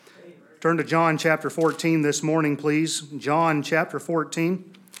Turn to John chapter 14 this morning, please. John chapter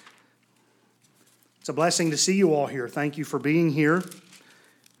 14. It's a blessing to see you all here. Thank you for being here.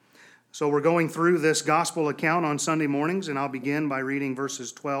 So we're going through this gospel account on Sunday mornings, and I'll begin by reading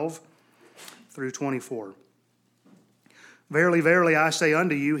verses 12 through 24. Verily, verily, I say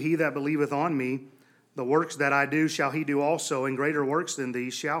unto you, he that believeth on me, the works that I do shall he do also, and greater works than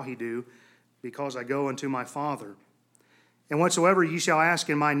these shall he do, because I go unto my Father. And whatsoever ye shall ask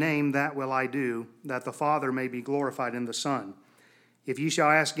in my name, that will I do, that the Father may be glorified in the Son. If ye shall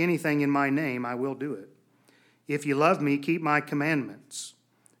ask anything in my name, I will do it. If ye love me, keep my commandments.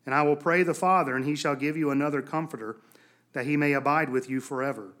 And I will pray the Father, and he shall give you another Comforter, that he may abide with you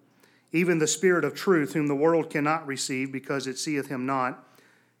forever. Even the Spirit of truth, whom the world cannot receive, because it seeth him not,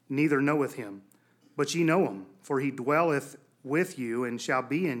 neither knoweth him. But ye know him, for he dwelleth with you, and shall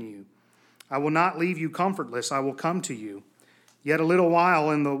be in you. I will not leave you comfortless, I will come to you. Yet a little while,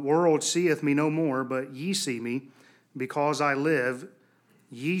 and the world seeth me no more, but ye see me. Because I live,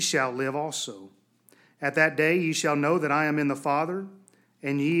 ye shall live also. At that day ye shall know that I am in the Father,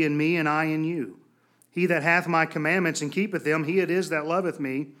 and ye in me, and I in you. He that hath my commandments and keepeth them, he it is that loveth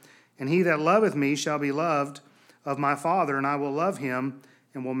me. And he that loveth me shall be loved of my Father, and I will love him,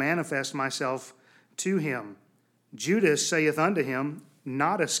 and will manifest myself to him. Judas saith unto him,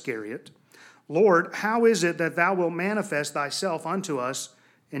 not Iscariot, Lord, how is it that thou wilt manifest thyself unto us,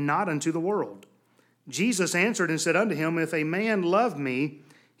 and not unto the world? Jesus answered and said unto him, If a man love me,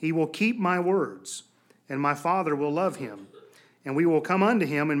 he will keep my words, and my Father will love him, and we will come unto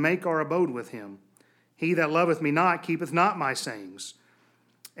him and make our abode with him. He that loveth me not keepeth not my sayings,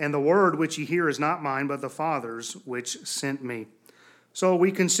 and the word which ye hear is not mine, but the Father's which sent me. So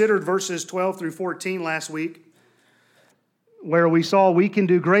we considered verses 12 through 14 last week, where we saw we can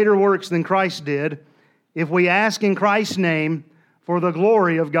do greater works than Christ did if we ask in Christ's name for the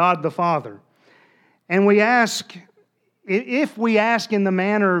glory of God the Father. And we ask, if we ask in the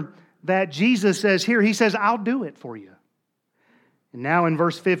manner that Jesus says here, he says, I'll do it for you. And now in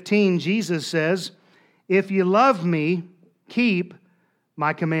verse 15, Jesus says, if you love me, keep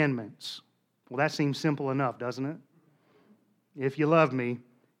my commandments. Well, that seems simple enough, doesn't it? If you love me,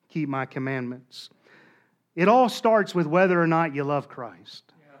 keep my commandments. It all starts with whether or not you love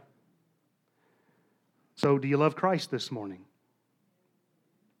Christ. Yeah. So, do you love Christ this morning?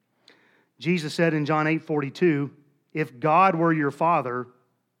 Jesus said in John 8:42, if God were your Father,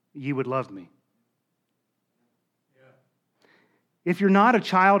 you would love me. Yeah. If you're not a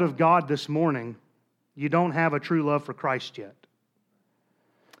child of God this morning, you don't have a true love for Christ yet.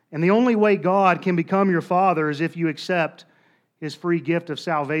 And the only way God can become your Father is if you accept His free gift of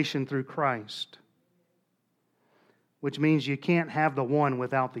salvation through Christ. Which means you can't have the one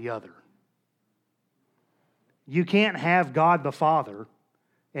without the other. You can't have God the Father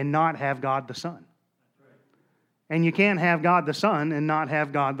and not have God the Son. And you can't have God the Son and not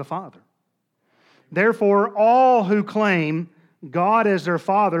have God the Father. Therefore, all who claim God as their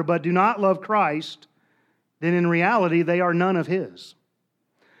Father but do not love Christ, then in reality they are none of His.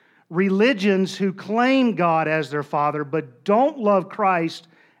 Religions who claim God as their Father but don't love Christ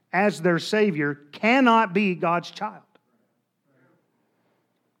as their Savior cannot be God's child.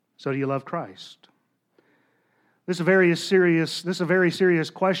 So do you love Christ? This is a very serious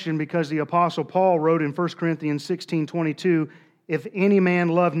question because the Apostle Paul wrote in 1 Corinthians 16:22, if any man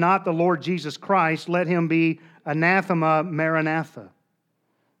love not the Lord Jesus Christ, let him be anathema maranatha.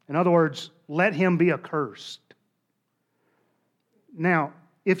 In other words, let him be accursed. Now,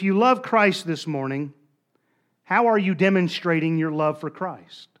 if you love Christ this morning, how are you demonstrating your love for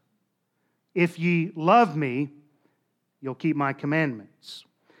Christ? If ye love me, you'll keep my commandments.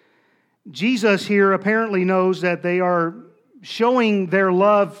 Jesus here apparently knows that they are showing their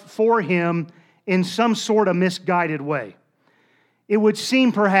love for Him in some sort of misguided way. It would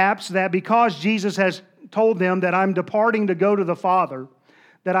seem perhaps that because Jesus has told them that I'm departing to go to the Father,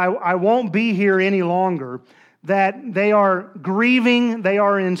 that I won't be here any longer, that they are grieving, they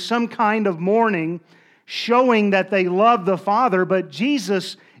are in some kind of mourning, showing that they love the Father, but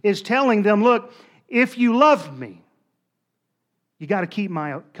Jesus is telling them, look, if you love me, you got to keep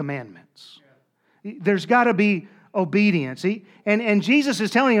my commandments. There's got to be obedience. And Jesus is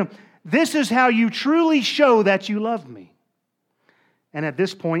telling them, this is how you truly show that you love me. And at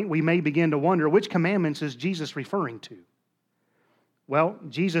this point, we may begin to wonder, which commandments is Jesus referring to? Well,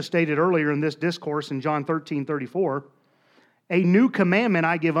 Jesus stated earlier in this discourse in John 13:34, a new commandment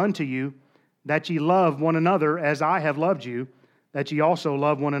I give unto you, that ye love one another as I have loved you, that ye also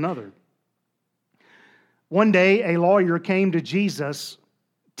love one another. One day, a lawyer came to Jesus,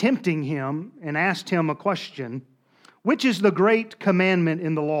 tempting him, and asked him a question, which is the great commandment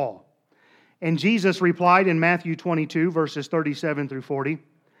in the law? And Jesus replied in Matthew 22, verses 37 through 40,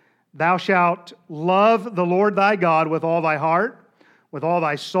 "Thou shalt love the Lord thy God with all thy heart, with all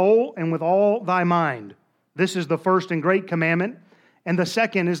thy soul, and with all thy mind. This is the first and great commandment, and the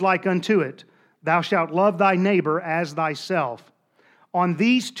second is like unto it. Thou shalt love thy neighbor as thyself. On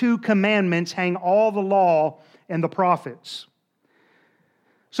these two commandments hang all the law and the prophets."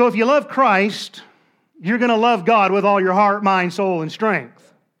 So if you love Christ, you're going to love God with all your heart, mind, soul, and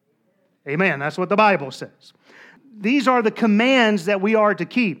strength. Amen. That's what the Bible says. These are the commands that we are to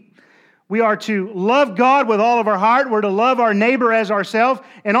keep. We are to love God with all of our heart. We're to love our neighbor as ourselves.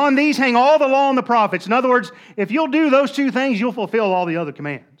 And on these hang all the law and the prophets. In other words, if you'll do those two things, you'll fulfill all the other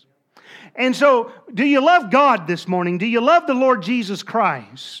commands. And so, do you love God this morning? Do you love the Lord Jesus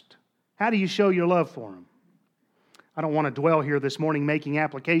Christ? How do you show your love for Him? I don't want to dwell here this morning making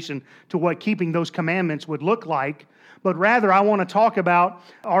application to what keeping those commandments would look like, but rather I want to talk about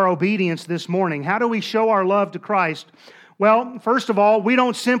our obedience this morning. How do we show our love to Christ? Well, first of all, we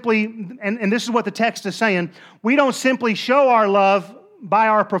don't simply, and this is what the text is saying, we don't simply show our love by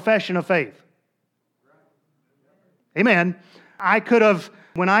our profession of faith. Amen. I could have,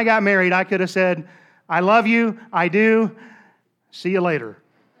 when I got married, I could have said, "I love you, I do, see you later.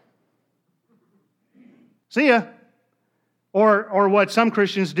 See ya." Or what some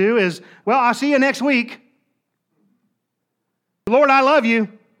Christians do is, "Well, I'll see you next week. Lord, I love you.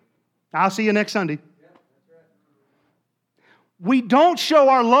 I'll see you next Sunday." We don't show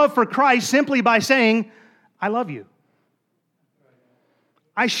our love for Christ simply by saying, "I love you."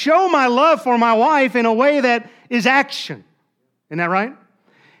 I show my love for my wife in a way that is action. Isn't that right?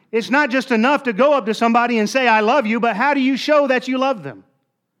 It's not just enough to go up to somebody and say, "I love you," but how do you show that you love them?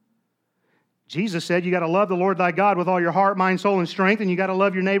 Jesus said you got to love the Lord thy God with all your heart, mind, soul, and strength, and you got to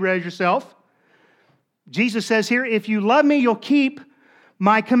love your neighbor as yourself. Jesus says here, if you love me, you'll keep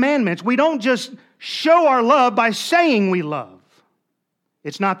my commandments. We don't just show our love by saying we love.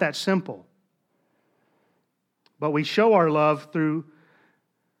 It's not that simple. But we show our love through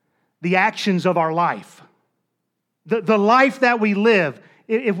the actions of our life. The life that we live.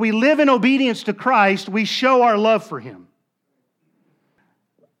 If we live in obedience to Christ, we show our love for Him.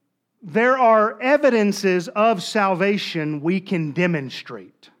 There are evidences of salvation we can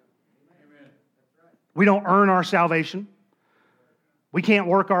demonstrate. We don't earn our salvation. We can't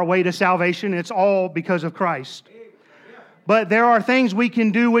work our way to salvation. It's all because of Christ. But there are things we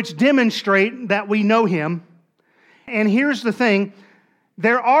can do which demonstrate that we know Him. And here's the thing.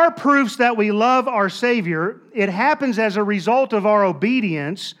 There are proofs that we love our Savior. It happens as a result of our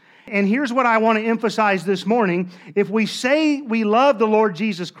obedience. And here's what I want to emphasize this morning. If we say we love the Lord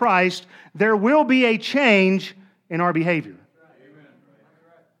Jesus Christ, there will be a change in our behavior.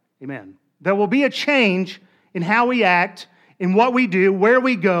 Amen. There will be a change in how we act, in what we do, where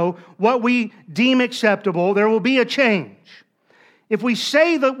we go, what we deem acceptable. There will be a change. If we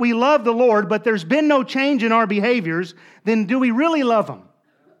say that we love the Lord, but there's been no change in our behaviors, then do we really love Him?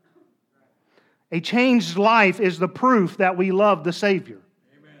 A changed life is the proof that we love the Savior.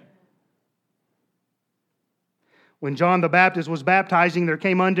 When John the Baptist was baptizing, there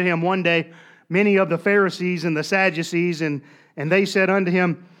came unto him one day many of the Pharisees and the Sadducees, and they said unto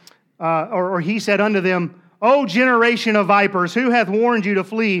him, or he said unto them, "O generation of vipers, who hath warned you to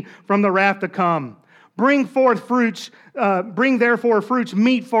flee from the wrath to come? Bring therefore fruits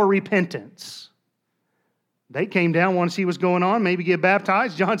meet for repentance." They came down, wanted to see what's going on, maybe get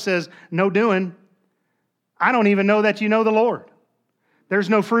baptized. John says, "No doing. I don't even know that you know the Lord. There's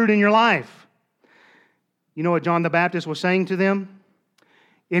no fruit in your life." You know what John the Baptist was saying to them?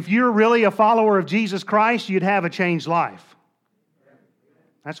 If you're really a follower of Jesus Christ, you'd have a changed life.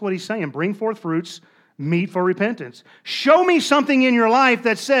 That's what he's saying. Bring forth fruits, meet for repentance. Show me something in your life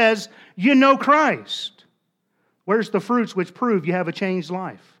that says you know Christ. Where's the fruits which prove you have a changed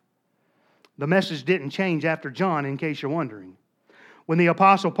life? The message didn't change after John, in case you're wondering. When the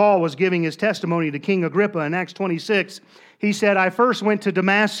Apostle Paul was giving his testimony to King Agrippa in Acts 26, he said, "I first went to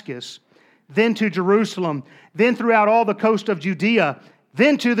Damascus, then to Jerusalem, then throughout all the coast of Judea,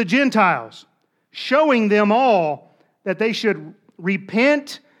 then to the Gentiles, showing them all that they should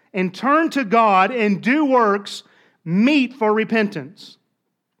repent and turn to God and do works meet for repentance."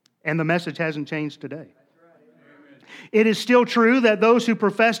 And the message hasn't changed today. It is still true that those who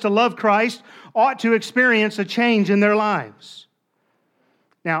profess to love Christ ought to experience a change in their lives.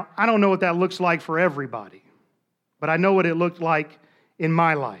 Now, I don't know what that looks like for everybody, but I know what it looked like in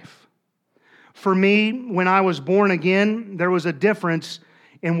my life. For me, when I was born again, there was a difference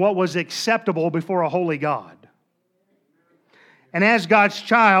in what was acceptable before a holy God. And as God's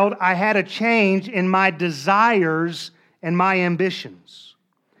child, I had a change in my desires and my ambitions.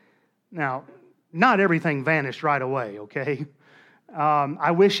 Now, not everything vanished right away, okay?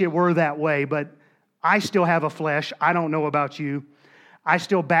 I wish it were that way, but I still have a flesh. I don't know about you. I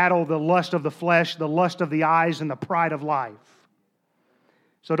still battle the lust of the flesh, the lust of the eyes, and the pride of life.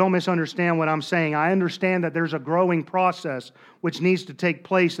 So don't misunderstand what I'm saying. I understand that there's a growing process which needs to take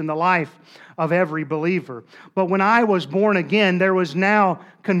place in the life of every believer. But when I was born again, there was now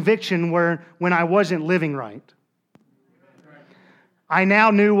conviction when I wasn't living right. I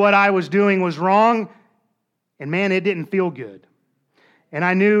now knew what I was doing was wrong, and man, it didn't feel good. And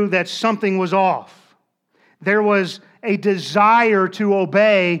I knew that something was off. There was a desire to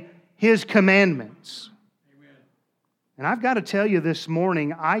obey His commandments. And I've got to tell you this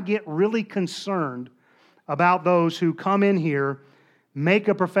morning, I get really concerned about those who come in here, make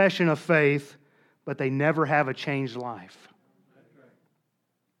a profession of faith, but they never have a changed life.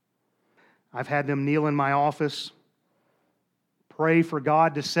 I've had them kneel in my office, pray for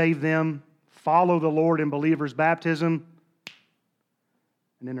God to save them, follow the Lord in believer's baptism,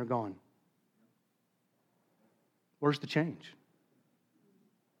 and then they're gone. Where's the change?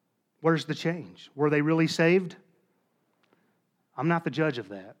 Where's the change? Were they really saved? I'm not the judge of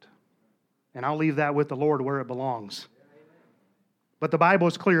that. And I'll leave that with the Lord where it belongs. But the Bible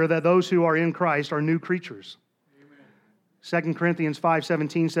is clear that those who are in Christ are new creatures. 2 Corinthians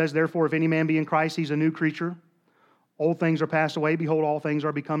 5:17 says, "Therefore, if any man be in Christ, he's a new creature. Old things are passed away. Behold, all things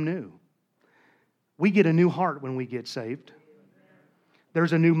are become new." We get a new heart when we get saved.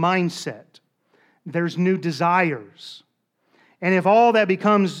 There's a new mindset. There's new desires. And if all of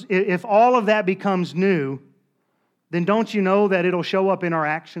that becomes new, then don't you know that it'll show up in our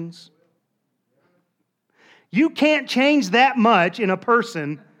actions? You can't change that much in a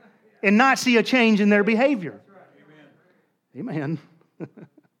person and not see a change in their behavior. Amen.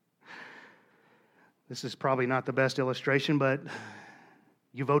 This is probably not the best illustration, but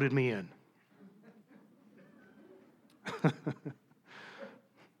you voted me in.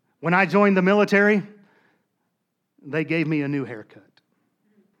 When I joined the military, they gave me a new haircut.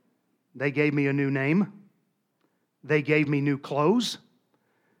 They gave me a new name. They gave me new clothes.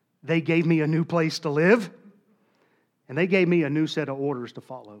 They gave me a new place to live. And they gave me a new set of orders to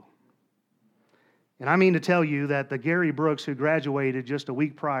follow. And I mean to tell you that the Gary Brooks who graduated just a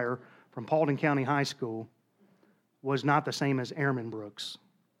week prior from Paulding County High School was not the same as Airman Brooks.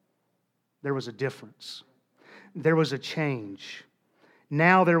 There was a difference. There was a change.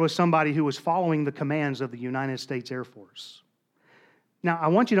 Now there was somebody who was following the commands of the United States Air Force. Now, I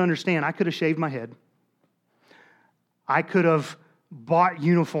want you to understand, I could have shaved my head. I could have bought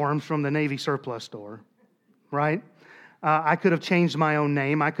uniforms from the Navy surplus store, right? I could have changed my own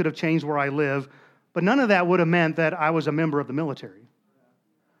name. I could have changed where I live. But none of that would have meant that I was a member of the military.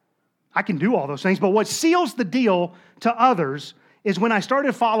 I can do all those things. But what seals the deal to others is when I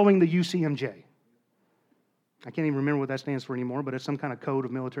started following the UCMJ. I can't even remember what that stands for anymore, but it's some kind of code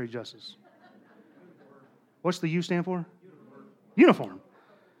of military justice. What's the U stand for? Uniform.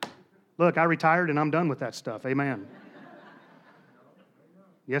 Look, I retired and I'm done with that stuff. Amen.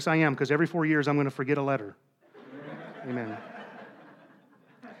 Yes, I am, because every 4 years I'm going to forget a letter. Amen.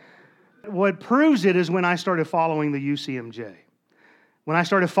 What proves it is when I started following the UCMJ. When I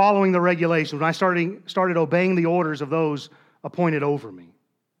started following the regulations, when I started obeying the orders of those appointed over me.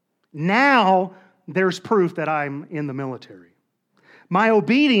 Now, there's proof that I'm in the military. My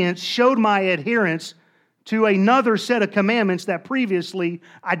obedience showed my adherence to another set of commandments that previously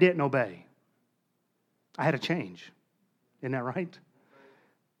I didn't obey. I had a change. Isn't that right?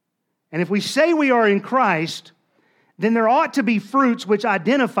 And if we say we are in Christ, then there ought to be fruits which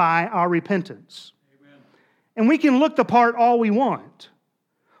identify our repentance. Amen. And we can look the part all we want.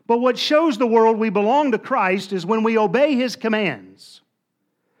 But what shows the world we belong to Christ is when we obey His commands.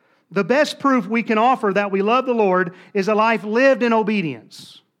 The best proof we can offer that we love the Lord is a life lived in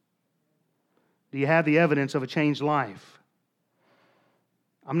obedience. Do you have the evidence of a changed life?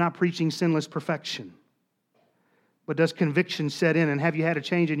 I'm not preaching sinless perfection. But does conviction set in? And have you had a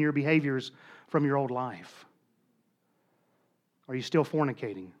change in your behaviors from your old life? Are you still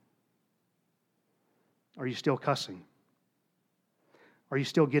fornicating? Are you still cussing? Are you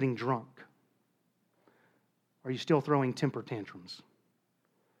still getting drunk? Are you still throwing temper tantrums?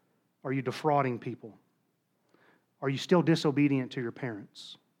 Are you defrauding people? Are you still disobedient to your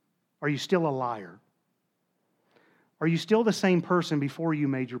parents? Are you still a liar? Are you still the same person before you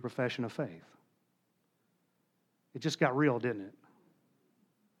made your profession of faith? It just got real, didn't it?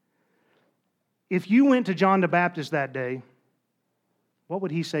 If you went to John the Baptist that day, what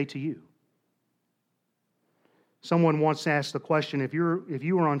would he say to you? Someone once asked the question, if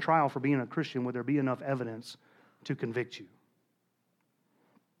you were on trial for being a Christian, would there be enough evidence to convict you?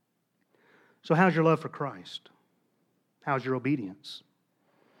 So how's your love for Christ? How's your obedience?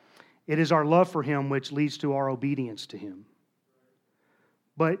 It is our love for Him which leads to our obedience to Him.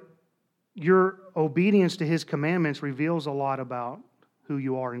 But your obedience to His commandments reveals a lot about who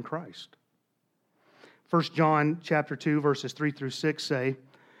you are in Christ. 1 John chapter 2, verses 3 through 6 say,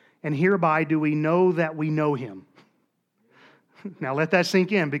 "And hereby do we know that we know Him." Now let that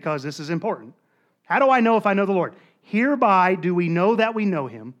sink in because this is important. How do I know if I know the Lord? Hereby do we know that we know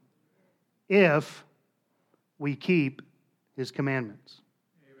Him if we keep His commandments.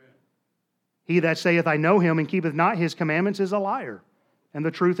 Amen. He that saith, I know Him, and keepeth not His commandments is a liar, and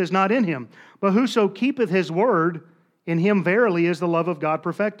the truth is not in him. But whoso keepeth His word, in him verily is the love of God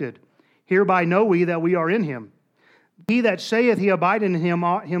perfected. Hereby know we that we are in Him. He that saith he abide in Him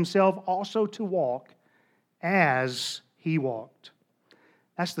ought himself also to walk as He walked.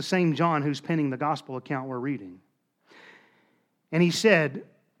 That's the same John who's penning the gospel account we're reading. And he said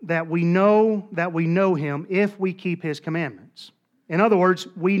that we know Him if we keep His commandments. In other words,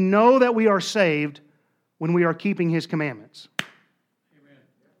 we know that we are saved when we are keeping His commandments. Amen.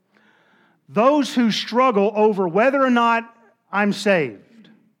 Those who struggle over whether or not I'm saved,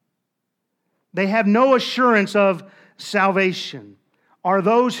 they have no assurance of salvation, are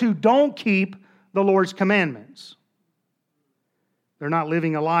those who don't keep the Lord's commandments. They're not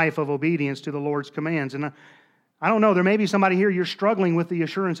living a life of obedience to the Lord's commands. And I don't know, there may be somebody here, you're struggling with the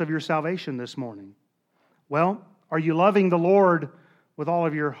assurance of your salvation this morning. Well, are you loving the Lord with all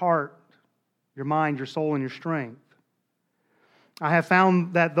of your heart, your mind, your soul, and your strength? I have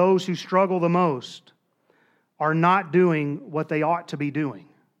found that those who struggle the most are not doing what they ought to be doing.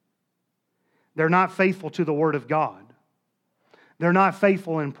 They're not faithful to the Word of God. They're not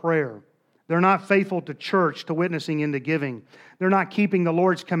faithful in prayer. They're not faithful to church, to witnessing, and to giving. They're not keeping the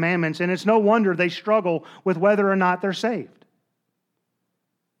Lord's commandments, and it's no wonder they struggle with whether or not they're saved.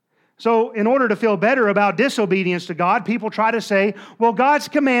 So, in order to feel better about disobedience to God, people try to say, well, God's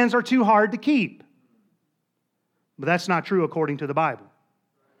commands are too hard to keep. But that's not true according to the Bible.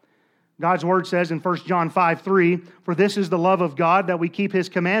 God's Word says in 1 John 5:3, "For this is the love of God, that we keep His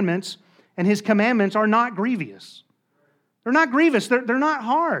commandments, and His commandments are not grievous." They're not grievous. They're not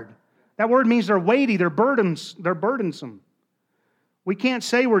hard. That word means they're weighty, they're burdensome. We can't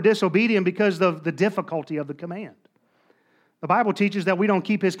say we're disobedient because of the difficulty of the command. The Bible teaches that we don't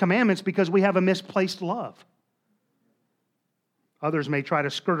keep His commandments because we have a misplaced love. Others may try to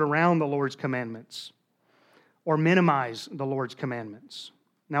skirt around the Lord's commandments or minimize the Lord's commandments.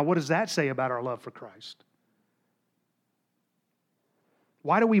 Now, what does that say about our love for Christ?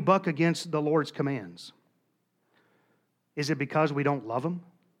 Why do we buck against the Lord's commands? Is it because we don't love Him?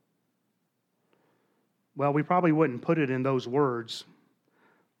 Well, we probably wouldn't put it in those words,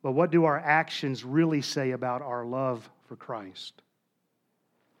 but what do our actions really say about our love for Christ?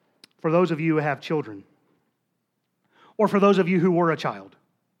 For those of you who have children, or for those of you who were a child.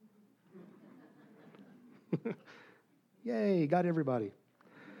 Yay, got everybody.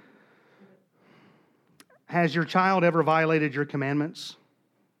 Has your child ever violated your commandments?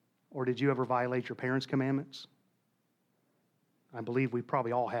 Or did you ever violate your parents' commandments? I believe we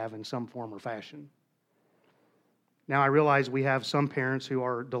probably all have in some form or fashion. Now, I realize we have some parents who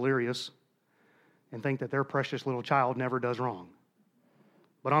are delirious and think that their precious little child never does wrong.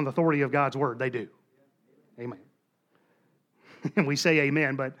 But on the authority of God's Word, they do. Amen. And we say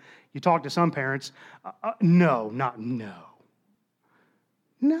amen, but you talk to some parents, no.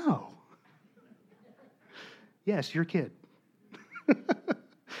 Yes, your kid.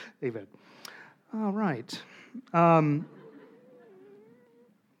 Amen. All right. Don't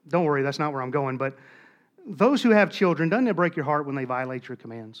worry, that's not where I'm going, but those who have children, doesn't it break your heart when they violate your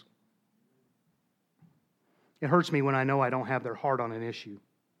commands? It hurts me when I know I don't have their heart on an issue.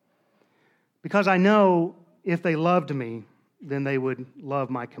 Because I know if they loved me, then they would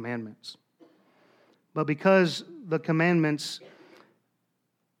love my commandments. But because the commandments,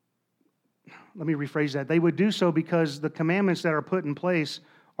 let me rephrase that, they would do so because the commandments that are put in place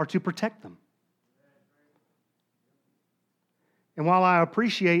are to protect them. And while I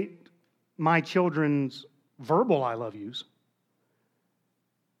appreciate my children's verbal I love yous,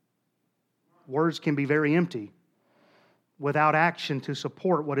 words can be very empty without action to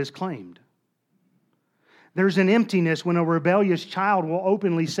support what is claimed. There's an emptiness when a rebellious child will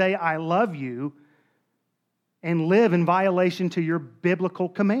openly say, I love you, and live in violation to your biblical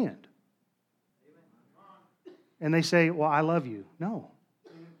command. And they say, well, I love you. No.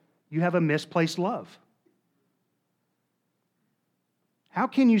 You have a misplaced love. How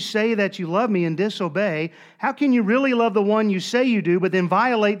can you say that you love me and disobey? How can you really love the one you say you do, but then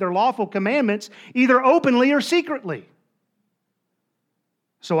violate their lawful commandments, either openly or secretly?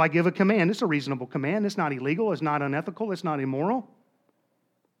 So I give a command. It's a reasonable command. It's not illegal. It's not unethical. It's not immoral.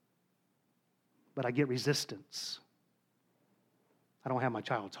 But I get resistance. I don't have my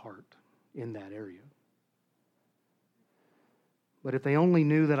child's heart in that area. But if they only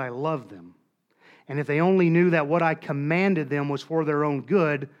knew that I love them, and if they only knew that what I commanded them was for their own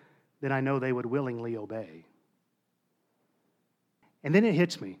good, then I know they would willingly obey. And then it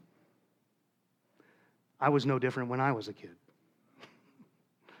hits me. I was no different when I was a kid.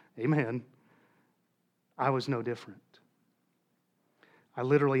 Amen. I was no different. I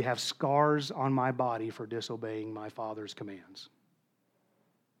literally have scars on my body for disobeying my father's commands.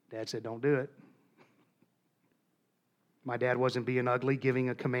 Dad said, don't do it. My dad wasn't being ugly, giving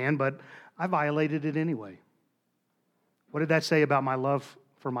a command, but I violated it anyway. What did that say about my love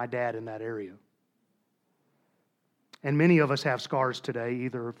for my dad in that area? And many of us have scars today,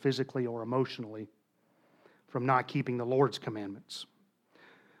 either physically or emotionally, from not keeping the Lord's commandments.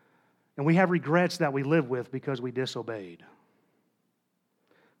 And we have regrets that we live with because we disobeyed.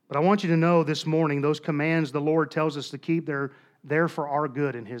 But I want you to know this morning, those commands the Lord tells us to keep, they're there for our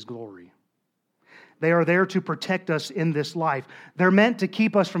good and His glory. They are there to protect us in this life. They're meant to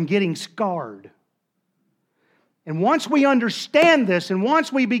keep us from getting scarred. And once we understand this, and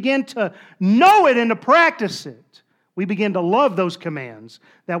once we begin to know it and to practice it, we begin to love those commands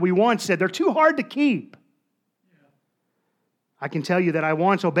that we once said, they're too hard to keep. I can tell you that I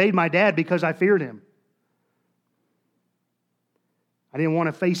once obeyed my dad because I feared him. I didn't want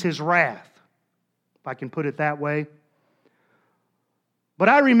to face his wrath, if I can put it that way. But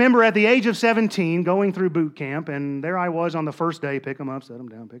I remember at the age of 17 going through boot camp, and there I was on the first day, pick them up, set them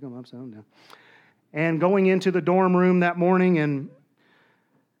down, pick them up, set them down. And going into the dorm room that morning and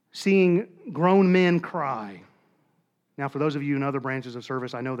seeing grown men cry. Now, for those of you in other branches of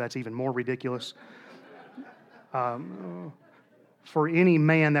service, I know that's even more ridiculous. For any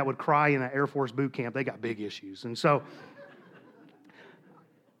man that would cry in an Air Force boot camp, they got big issues. And so,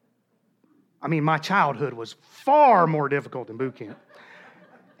 my childhood was far more difficult than boot camp.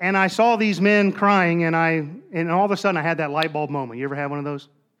 And I saw these men crying, and all of a sudden I had that light bulb moment. You ever had one of those?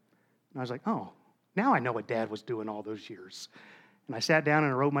 And I was like, oh, now I know what Dad was doing all those years. And I sat down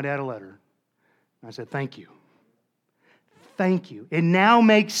and I wrote my dad a letter. And I said, thank you. Thank you. It now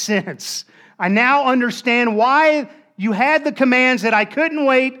makes sense. I now understand why you had the commands that I couldn't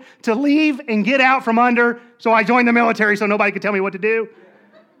wait to leave and get out from under, so I joined the military so nobody could tell me what to do.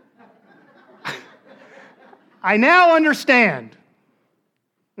 I now understand.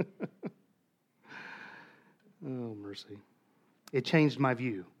 Oh, mercy. It changed my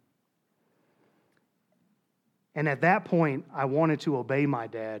view. And at that point, I wanted to obey my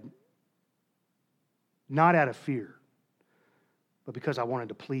dad, not out of fear, but because I wanted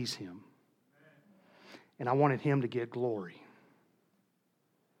to please him. And I wanted him to get glory.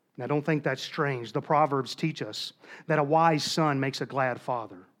 Now, don't think that's strange. The Proverbs teach us that a wise son makes a glad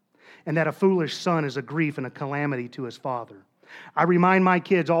father, and that a foolish son is a grief and a calamity to his father. I remind my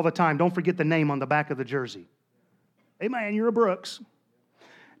kids all the time, don't forget the name on the back of the jersey. Hey, man, you're a Brooks.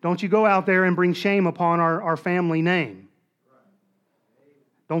 Don't you go out there and bring shame upon our family name.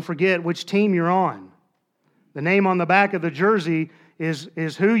 Don't forget which team you're on. The name on the back of the jersey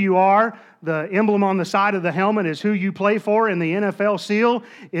is who you are. The emblem on the side of the helmet is who you play for, and the NFL seal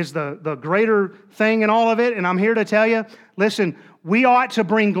is the greater thing in all of it. And I'm here to tell you, listen, we ought to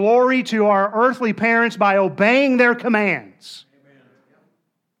bring glory to our earthly parents by obeying their commands. Amen.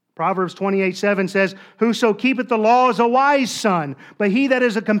 Proverbs 28:7 says, whoso keepeth the law is a wise son, but he that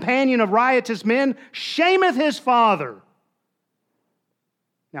is a companion of riotous men shameth his father.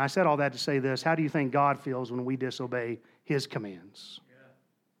 Now, I said all that to say this. How do you think God feels when we disobey His commands? Yeah.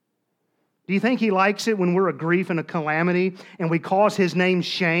 Do you think He likes it when we're a grief and a calamity and we cause His name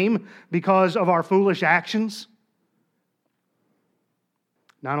shame because of our foolish actions?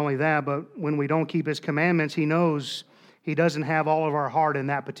 Not only that, but when we don't keep His commandments, He knows He doesn't have all of our heart in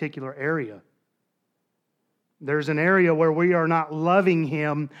that particular area. There's an area where we are not loving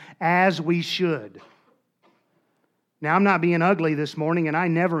Him as we should. Now, I'm not being ugly this morning, and I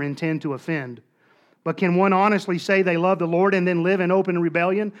never intend to offend. But can one honestly say they love the Lord and then live in open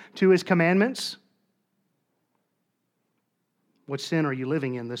rebellion to His commandments? What sin are you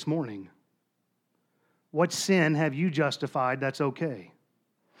living in this morning? What sin have you justified that's okay?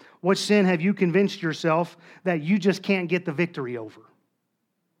 What sin have you convinced yourself that you just can't get the victory over?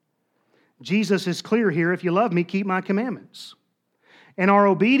 Jesus is clear here, if you love me, keep my commandments. And our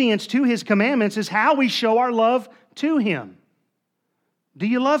obedience to His commandments is how we show our love to Him. Do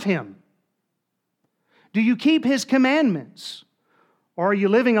you love Him? Do you keep His commandments? Or are you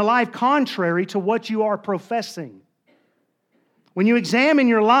living a life contrary to what you are professing? When you examine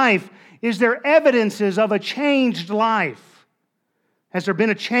your life, is there evidences of a changed life? Has there been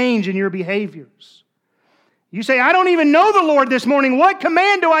a change in your behaviors? You say, I don't even know the Lord this morning. What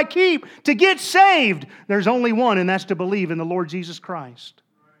command do I keep to get saved? There's only one, and that's to believe in the Lord Jesus Christ.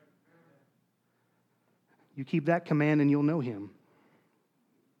 You keep that command and you'll know Him.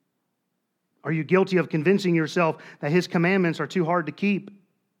 Are you guilty of convincing yourself that His commandments are too hard to keep?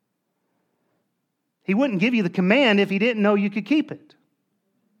 He wouldn't give you the command if He didn't know you could keep it.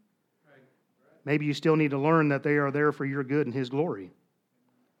 Maybe you still need to learn that they are there for your good and His glory.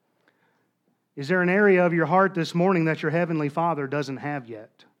 Is there an area of your heart this morning that your Heavenly Father doesn't have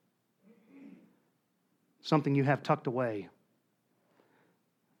yet? Something you have tucked away?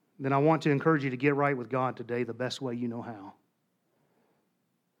 Then I want to encourage you to get right with God today the best way you know how.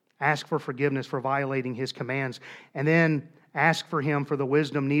 Ask for forgiveness for violating His commands, and then ask for Him for the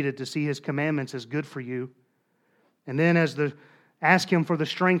wisdom needed to see His commandments as good for you. And then ask Him for the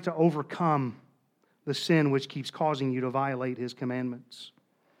strength to overcome the sin which keeps causing you to violate His commandments.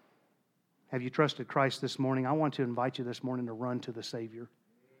 Have you trusted Christ this morning? I want to invite you this morning to run to the Savior.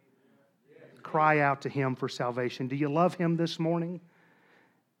 Cry out to Him for salvation. Do you love Him this morning?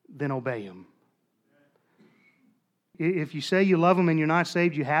 Then obey Him. If you say you love Him and you're not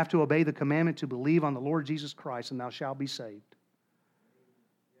saved, you have to obey the commandment to believe on the Lord Jesus Christ, and thou shalt be saved.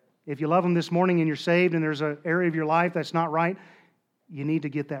 If you love Him this morning and you're saved and there's an area of your life that's not right, you need to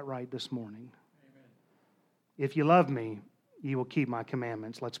get that right this morning. Amen. If you love me, you will keep my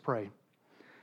commandments. Let's pray.